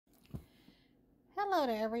Hello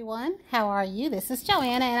to everyone. How are you? This is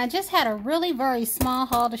Joanna, and I just had a really very small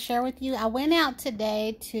haul to share with you. I went out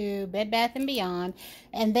today to Bed Bath & Beyond,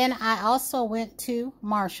 and then I also went to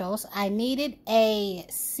Marshall's. I needed a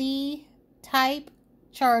C-type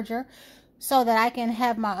charger so that I can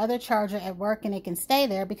have my other charger at work and it can stay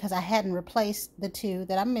there because I hadn't replaced the two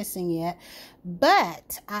that I'm missing yet.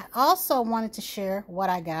 But I also wanted to share what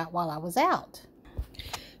I got while I was out.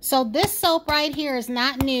 So this soap right here is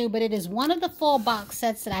not new, but it is one of the full box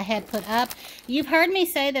sets that I had put up. You've heard me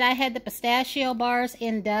say that I had the pistachio bars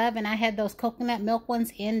in Dove and I had those coconut milk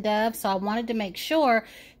ones in Dove. So I wanted to make sure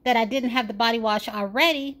that I didn't have the body wash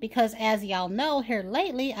already because, as y'all know, here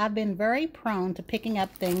lately I've been very prone to picking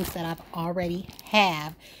up things that I've already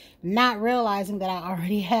have, not realizing that I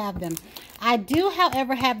already have them. I do,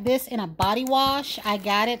 however, have this in a body wash. I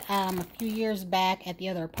got it a few years back at the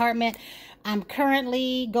other apartment. I'm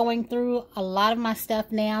currently going through a lot of my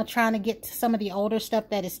stuff now, trying to get to some of the older stuff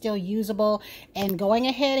that is still usable and going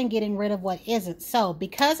ahead and getting rid of what isn't. So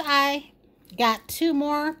because I got 2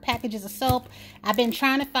 more packages of soap, I've been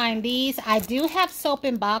trying to find these. I do have soap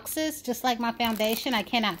in boxes, just like my foundation. I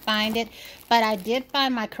cannot find it, but I did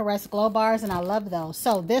find my Caress Glow Bars, and I love those.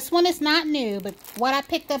 So this one is not new, but what I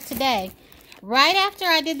picked up today, right after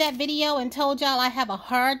I did that video and told y'all I have a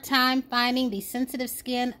hard time finding the Sensitive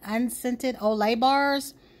Skin unscented Olay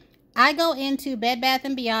bars, I go into Bed Bath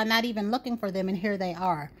 & Beyond not even looking for them, and here they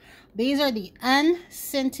are. These are the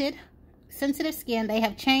unscented Sensitive Skin. They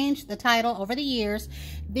have changed the title over the years.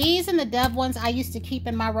 These and the Dove ones I used to keep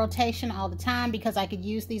in my rotation all the time because I could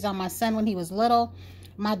use these on my son when he was little.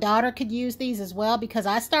 My daughter could use these as well because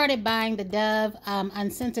I started buying the Dove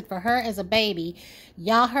unscented for her as a baby.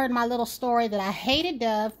 Y'all heard my little story that I hated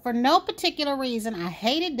Dove for no particular reason. I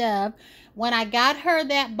hated Dove. When I got her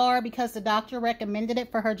that bar because the doctor recommended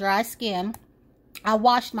it for her dry skin, I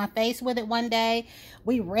washed my face with it one day.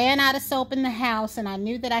 We ran out of soap in the house, and I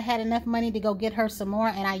knew that I had enough money to go get her some more,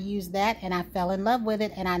 and I used that, and I fell in love with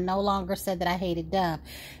it, and I no longer said that I hated Dove.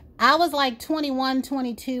 I was like 21,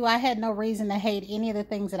 22. I had no reason to hate any of the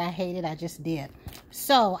things that I hated. I just did.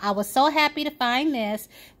 So I was so happy to find this.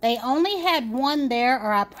 They only had one there,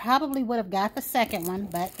 or I probably would have got the second one,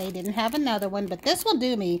 but they didn't have another one. But this will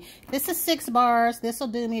do me. This is 6 bars. This will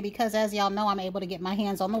do me because, as y'all know, I'm able to get my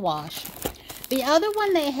hands on the wash. The other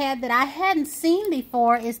one they had that I hadn't seen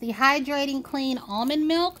before is the Hydrating Clean Almond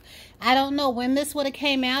Milk. I don't know when this would have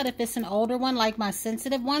came out, if it's an older one like my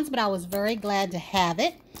sensitive ones, but I was very glad to have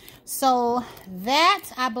it. So that,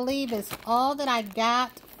 I believe, is all that I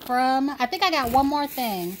got from, I think I got one more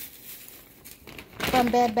thing from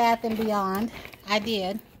Bed Bath & Beyond. I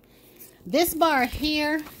did. This bar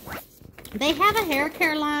here, they have a hair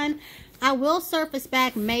care line. I will surface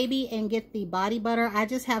back maybe and get the body butter. I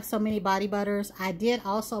just have so many body butters. I did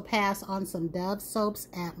also pass on some Dove soaps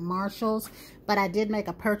at Marshall's, but I did make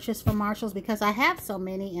a purchase from Marshall's because I have so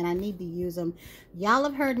many and I need to use them. Y'all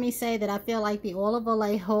have heard me say that I feel like the Oil of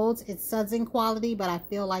Olay holds its sudsing quality, but I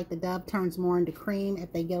feel like the Dove turns more into cream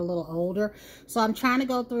if they get a little older. So I'm trying to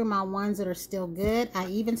go through my ones that are still good. I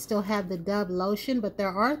even still have the Dove lotion, but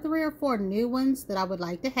there are 3 or 4 new ones that I would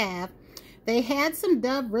like to have. They had some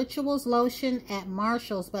Dove Rituals lotion at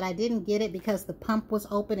Marshall's, but I didn't get it because the pump was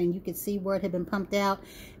open and you could see where it had been pumped out.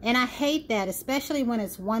 And I hate that, especially when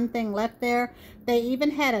it's one thing left there. They even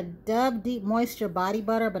had a Dove Deep Moisture body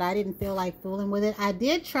butter, but I didn't feel like fooling with it. I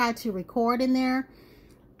did try to record in there.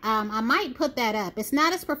 I might put that up. It's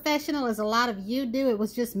not as professional as a lot of you do. It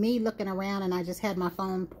was just me looking around and I just had my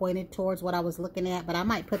phone pointed towards what I was looking at, but I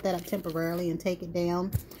might put that up temporarily and take it down.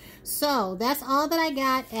 So that's all that I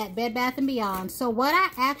got at Bed Bath & Beyond. So what I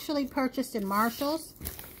actually purchased in Marshall's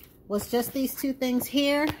was just these 2 things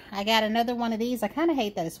here. I got another one of these. I kind of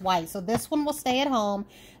hate that it's white. So this one will stay at home.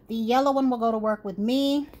 The yellow one will go to work with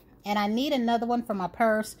me. And I need another one for my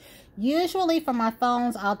purse. Usually for my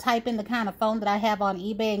phones, I'll type in the kind of phone that I have on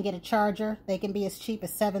eBay and get a charger. They can be as cheap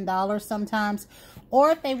as $7 sometimes.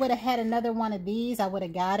 Or if they would have had another one of these, I would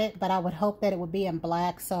have got it. But I would hope that it would be in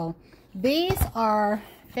black. So these are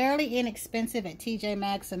fairly inexpensive at TJ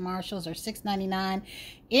Maxx and Marshall's, are $6.99.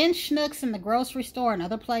 In Schnucks in the grocery store and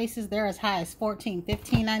other places, they're as high as $14,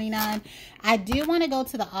 $15.99. I do want to go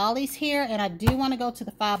to the Ollie's here, and I do want to go to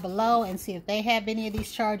the Five Below and see if they have any of these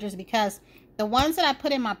chargers, because the ones that I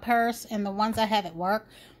put in my purse and the ones I have at work,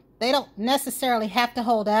 they don't necessarily have to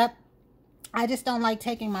hold up. I just don't like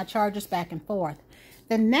taking my chargers back and forth.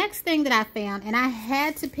 The next thing that I found, and I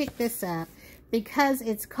had to pick this up because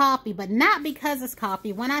it's coffee, but not because it's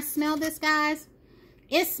coffee. When I smell this, guys,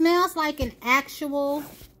 it smells like an actual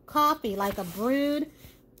coffee, like a brewed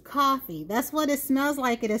coffee. That's what it smells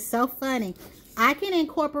like. It is so funny. I can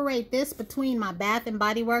incorporate this between my Bath and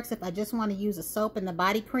Body Works if I just want to use a soap and the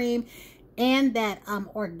body cream, and that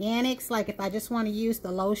organics, like if I just want to use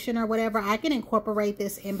the lotion or whatever, I can incorporate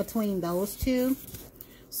this in between those two.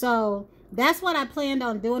 So that's what I planned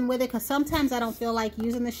on doing with it, because sometimes I don't feel like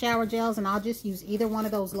using the shower gels, and I'll just use either one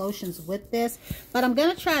of those lotions with this. But I'm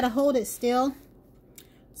going to try to hold it still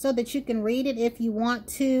so that you can read it if you want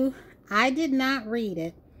to. I did not read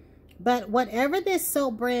it, but whatever this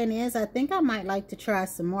soap brand is, I think I might like to try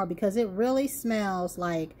some more, because it really smells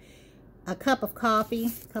like a cup of coffee,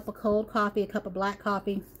 a cup of cold coffee, a cup of black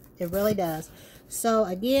coffee. It really does. So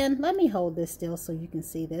again, let me hold this still so you can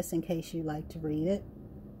see this in case you like to read it.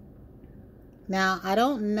 Now, I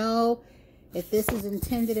don't know if this is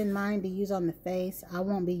intended in mind to use on the face. I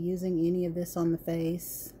won't be using any of this on the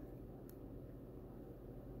face.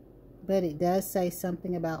 But it does say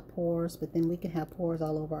something about pores, but then we can have pores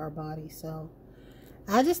all over our body. So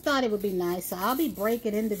I just thought it would be nice. So I'll be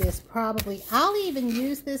breaking into this probably. I'll even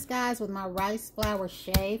use this, guys, with my rice flour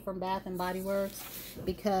shave from Bath and Body Works,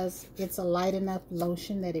 because it's a light enough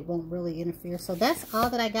lotion that it won't really interfere. So that's all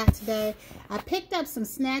that I got today. I picked up some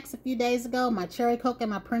snacks a few days ago. My Cherry Coke and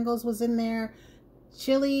my Pringles was in there.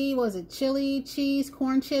 Chili cheese,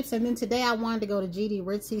 corn chips. And then today I wanted to go to GD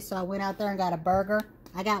Ritzy, so I went out there and got a burger.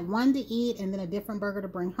 I got one to eat and then a different burger to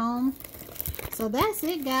bring home. So that's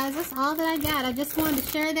it, guys. That's all that I got. I just wanted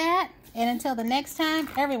to share that. And until the next time,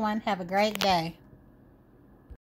 everyone have a great day.